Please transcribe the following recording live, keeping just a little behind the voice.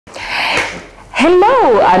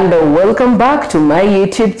Hello and welcome back to my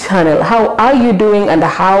YouTube channel. How are you doing and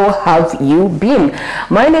how have you been?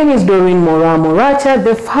 My name is Doreen Moracha,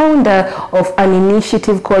 the founder of an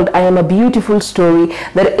initiative called I Am a Beautiful Story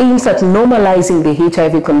that aims at normalizing the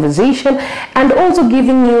HIV conversation and also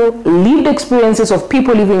giving you lived experiences of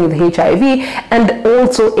people living with HIV and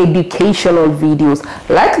also educational videos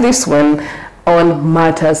like this one on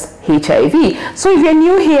matters HIV. So if you're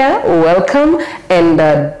new here, welcome, and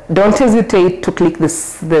don't hesitate to click the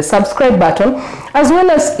subscribe button, as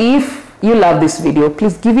well as if you love this video,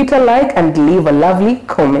 please give it a like and leave a lovely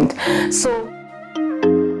comment.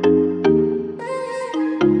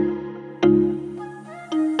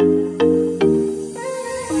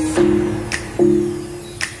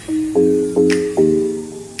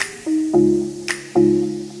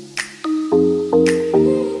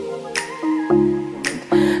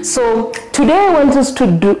 So today I want us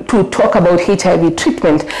to talk about HIV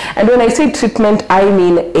treatment, and when I say treatment I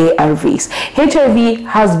mean ARVs. HIV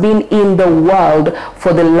has been in the world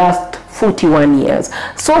for the last 41 years.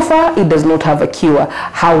 So far it does not have a cure.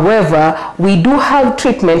 However, we do have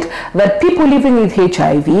treatment that people living with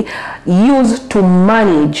HIV use to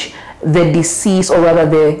manage the disease, or rather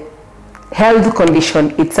the health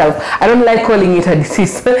condition itself. I don't like calling it a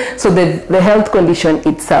disease. So the health condition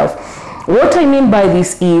itself. What I mean by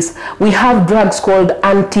this is we have drugs called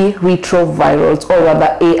antiretrovirals, or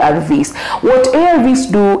rather ARVs. What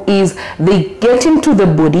ARVs do is they get into the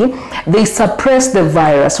body, they suppress the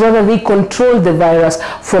virus, rather they control the virus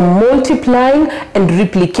from multiplying and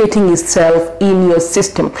replicating itself in your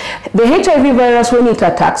system. The HIV virus, when it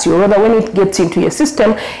attacks you, rather when it gets into your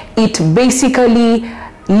system, it basically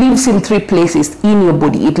lives in three places in your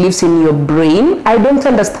body. It lives in your brain. I don't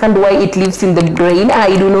understand why it lives in the brain.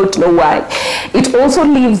 I do not know why. It also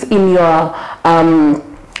lives in your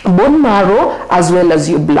bone marrow as well as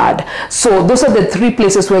your blood. So those are the three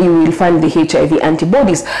places where you will find the HIV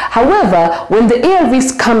antibodies. However, when the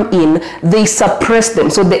ARVs come in, they suppress them.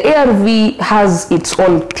 So the ARV has its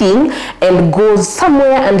own thing and goes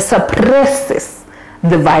somewhere and suppresses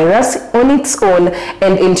the virus on its own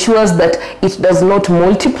and ensures that it does not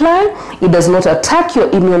multiply, it does not attack your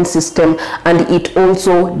immune system, and it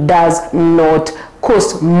also does not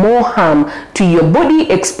cause more harm to your body,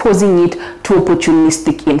 exposing it to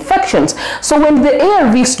opportunistic infections. So when the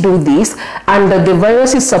ARVs do this and the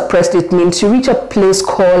virus is suppressed, it means you reach a place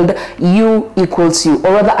called U equals U,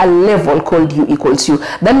 or rather a level called U equals U.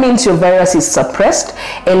 That means your virus is suppressed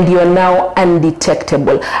and you are now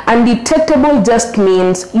undetectable. Undetectable just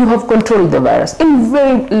means you have controlled the virus. In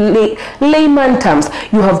very layman terms,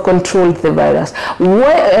 you have controlled the virus.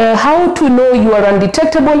 How to know you are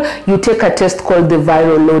undetectable? You take a test called the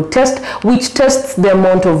viral load test, which tests the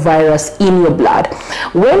amount of virus in your blood.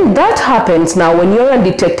 When that happens, now when you're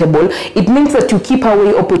undetectable, it means that you keep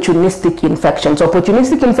away opportunistic infections.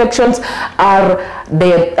 Opportunistic infections are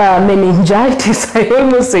the meningitis. I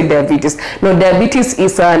almost say diabetes. No, diabetes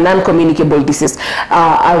is a non-communicable disease.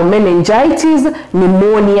 Meningitis,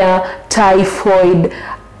 pneumonia, typhoid.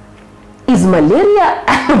 Is malaria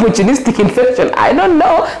an opportunistic infection? I don't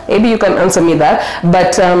know. Maybe you can answer me that.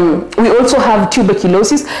 But we also have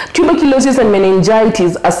tuberculosis. Tuberculosis and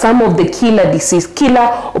meningitis are some of the killer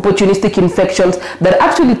opportunistic infections that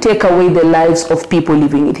actually take away the lives of people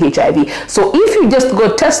living with HIV. So if you just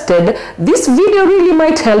got tested, this video really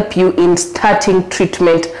might help you in starting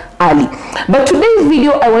treatment early. But today's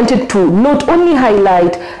video, I wanted to not only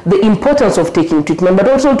highlight the importance of taking treatment, but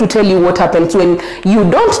also to tell you what happens when you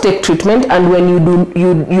don't take treatment and when you do,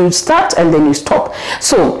 you start and then you stop.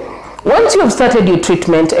 So once you have started your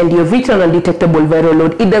treatment and you have reached an undetectable viral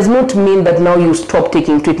load, it does not mean that now you stop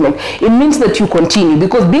taking treatment. It means that you continue,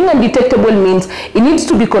 because being undetectable means it needs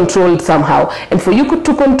to be controlled somehow. And for you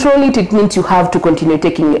to control it, it means you have to continue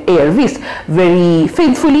taking ARVs very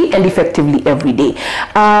faithfully and effectively every day.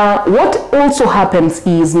 What also happens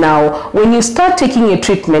is now when you start taking a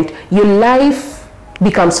treatment, your life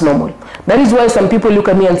becomes normal. That is why some people look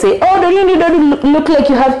at me and say, oh, Doreen, you don't look like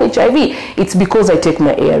you have HIV. It's because I take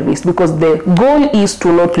my ARVs, because the goal is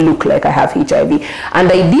to not look like I have HIV.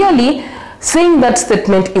 And ideally, saying that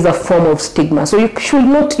statement is a form of stigma. So you're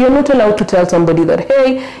not allowed to tell somebody that,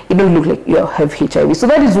 hey, you don't look like you have HIV. So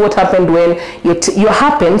that is what happened when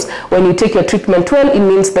when you take your treatment well. It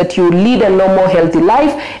means that you lead a normal, healthy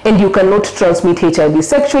life and you cannot transmit HIV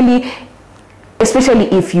sexually, especially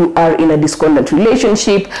if you are in a discordant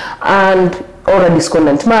relationship or a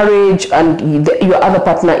discordant marriage and your other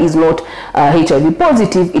partner is not HIV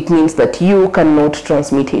positive. It means that you cannot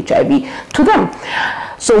transmit HIV to them.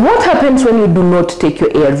 So what happens when you do not take your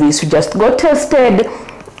ARVs? You just got tested,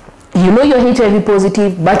 you know you're HIV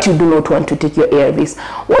positive, but you do not want to take your ARVs.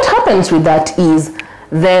 What happens with that is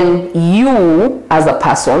then you as a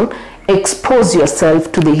person expose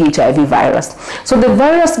yourself to the HIV virus. So the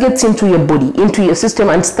virus gets into your body, into your system,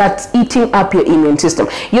 and starts eating up your immune system.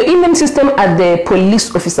 Your immune system are the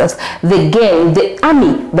police officers, the gang, the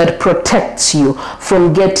army that protects you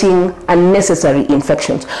from getting unnecessary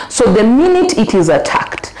infections. So the minute it is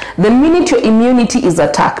attacked, the minute your immunity is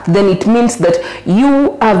attacked, then it means that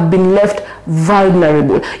you have been left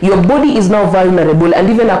vulnerable. Your body is now vulnerable, and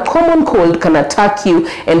even a common cold can attack you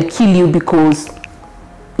and kill you because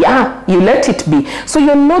you let it be. So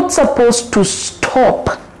you're not supposed to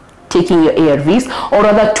stop taking your ARVs, or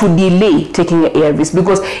rather to delay taking your ARVs,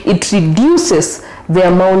 because it reduces the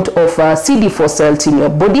amount of CD4 cells in your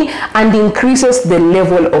body and increases the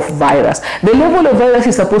level of virus. The level of virus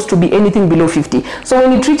is supposed to be anything below 50. So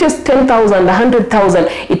when it reaches 10,000, 100,000,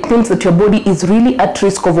 it means that your body is really at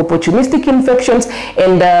risk of opportunistic infections,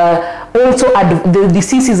 and also the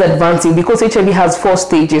disease is advancing, because HIV has 4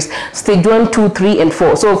 stages: stage 1, 2, 3, and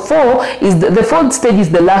 4. So 4 is the fourth stage is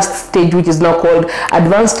the last stage, which is now called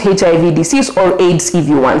advanced HIV disease, or AIDS if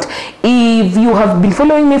you want. If you have been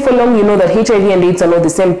following me for long, you know that HIV and AIDS are not the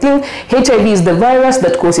same thing. HIV is the virus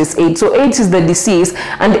that causes AIDS. So AIDS is the disease,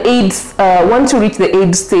 and AIDS, once you reach the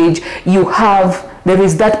AIDS stage, there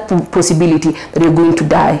is that possibility that you're going to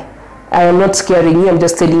die. I am not scaring you, I'm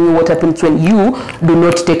just telling you what happens when you do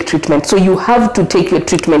not take treatment. So you have to take your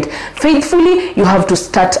treatment faithfully. You have to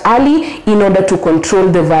start early in order to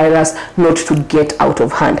control the virus not to get out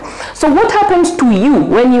of hand. So what happens to you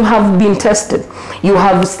when you have been tested? You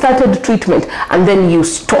have started treatment and then you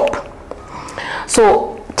stop.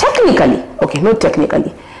 So technically, okay, not technically,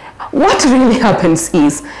 what really happens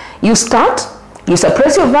is you start, you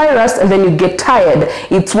suppress your virus, and then you get tired.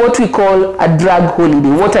 It's what we call a drug holiday.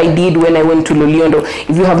 What I did when I went to Loliondo.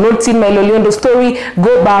 If you have not seen my Loliondo story,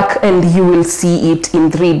 go back and you will see it in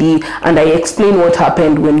 3D. And I explain what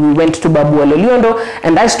happened when we went to Babua Loliondo,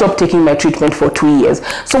 and I stopped taking my treatment for 2 years.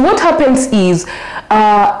 So what happens is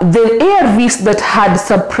the ARVs that had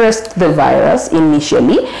suppressed the virus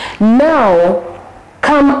initially now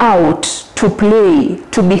come out to play,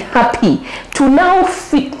 to be happy, to now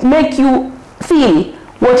make you feel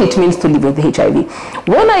what it means to live with HIV.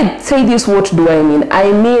 When I say this, what do I mean?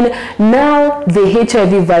 I mean now the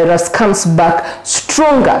HIV virus comes back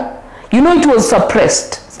stronger. You know, it was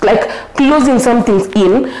suppressed. It's like closing something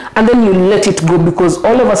in and then you let it go, because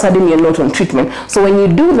all of a sudden you're not on treatment. So when you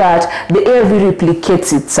do that, the ARV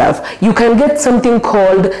replicates itself. You can get something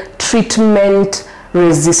called treatment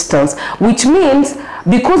resistance, which means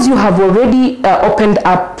because you have already opened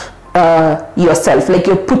up yourself, like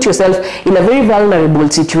you put yourself in a very vulnerable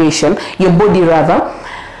situation, your body rather,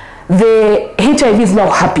 the HIV is now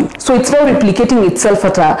happy. So it's now replicating itself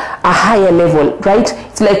at a higher level, right?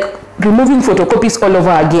 It's like removing photocopies all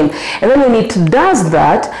over again. And then when it does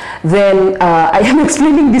that, then I am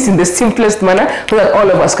explaining this in the simplest manner so that all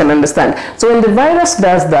of us can understand. So when the virus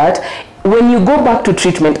does that, when you go back to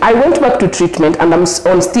treatment, I went back to treatment and I'm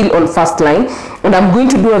still on first line, and I'm going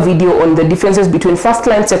to do a video on the differences between first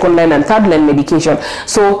line, second line, and third line medication.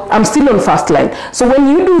 So I'm still on first line. So when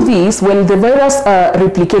you do this, when the virus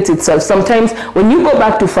replicates itself, sometimes when you go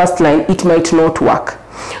back to first line, it might not work.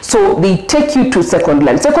 So they take you to second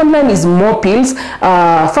line. Second line is more pills.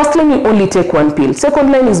 First line you only take 1 pill.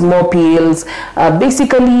 Second line is more pills.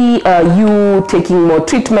 Basically you taking more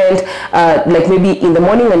treatment, like maybe in the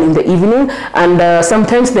morning and in the evening, and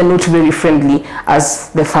sometimes they're not very friendly as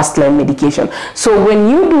the first line medication. So when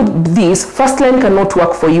you do this, first line cannot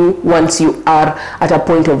work for you once you are at a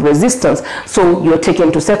point of resistance. So you're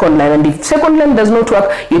taken to second line, and if second line does not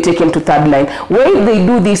work, you're taken to third line. Why they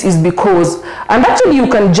do this is because, and actually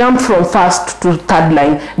you can jump from first to third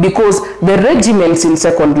line, because the regimens in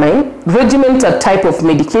second line, regimens, a type of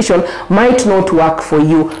medication, might not work for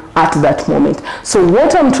you at that moment. So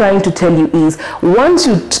what I'm trying to tell you is, once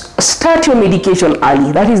you start your medication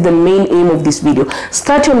early, that is the main aim of this video,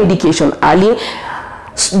 start your medication early.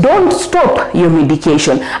 Don't stop your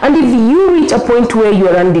medication, and if you reach a point where you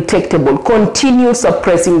are undetectable, continue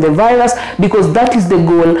suppressing the virus, because that is the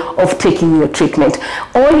goal of taking your treatment.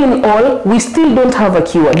 All in all, we still don't have a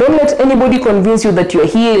cure. Don't let anybody convince you that you're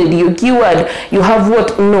healed, you're cured, you have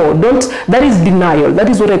what. No, don't. That is denial. That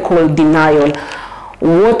is what I call denial.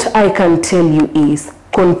 What I can tell you is,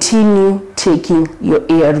 continue taking your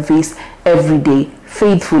ARVs every day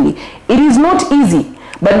faithfully. It is not easy,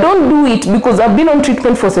 But don't do it because I've been on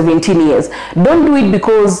treatment for 17 years. Don't do it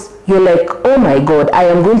because you're like, oh my God, I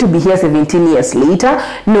am going to be here 17 years later.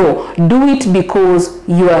 No, do it because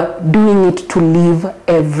you are doing it to live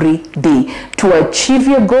every day, to achieve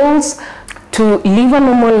your goals, to live a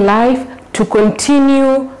normal life, to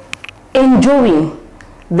continue enjoying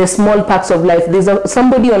the small parts of life. There's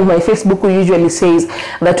somebody on my Facebook who usually says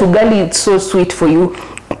that ugali is so sweet for you,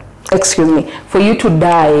 for you to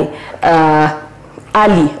die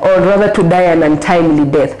early, or rather to die an untimely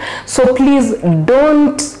death. So please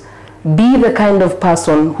don't be the kind of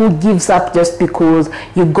person who gives up just because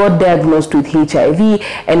you got diagnosed with HIV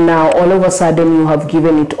and now all of a sudden you have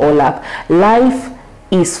given it all up. Life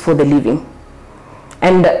is for the living.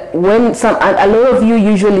 And when a lot of you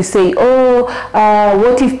usually say, oh,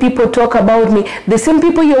 what if people talk about me? The same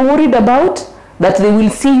people you're worried about, that they will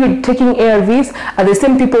see you taking ARVs, are the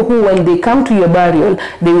same people who, when they come to your burial,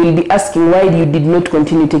 they will be asking why you did not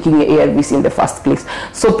continue taking your ARVs in the first place.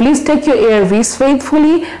 So please take your ARVs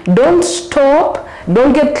faithfully. Don't stop.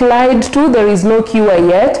 Don't get lied to. There is no cure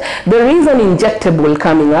yet. There is an injectable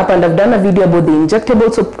coming up, and I've done a video about the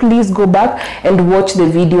injectable, so please go back and watch the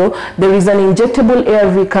video. There is an injectable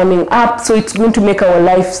ARV coming up, so it's going to make our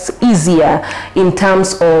lives easier in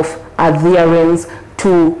terms of adherence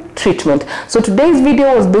to treatment. So today's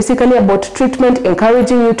video was basically about treatment,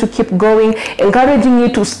 encouraging you to keep going, encouraging you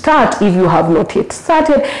to start if you have not yet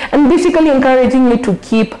started, and basically encouraging you to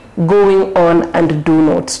keep going on and do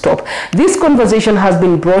not stop. This conversation has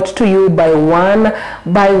been brought to you by One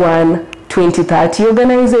by One 2030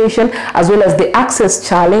 organization, as well as the Access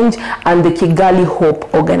Challenge and the Kigali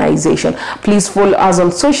Hope organization. Please follow us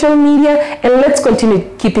on social media and let's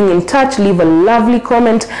continue keeping in touch. Leave a lovely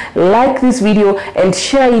comment, like this video, and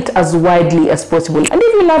share it as widely as possible. And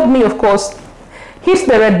if you love me, of course, hit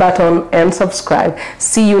the red button and subscribe.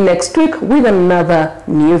 See you next week with another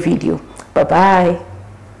new video. Bye-bye.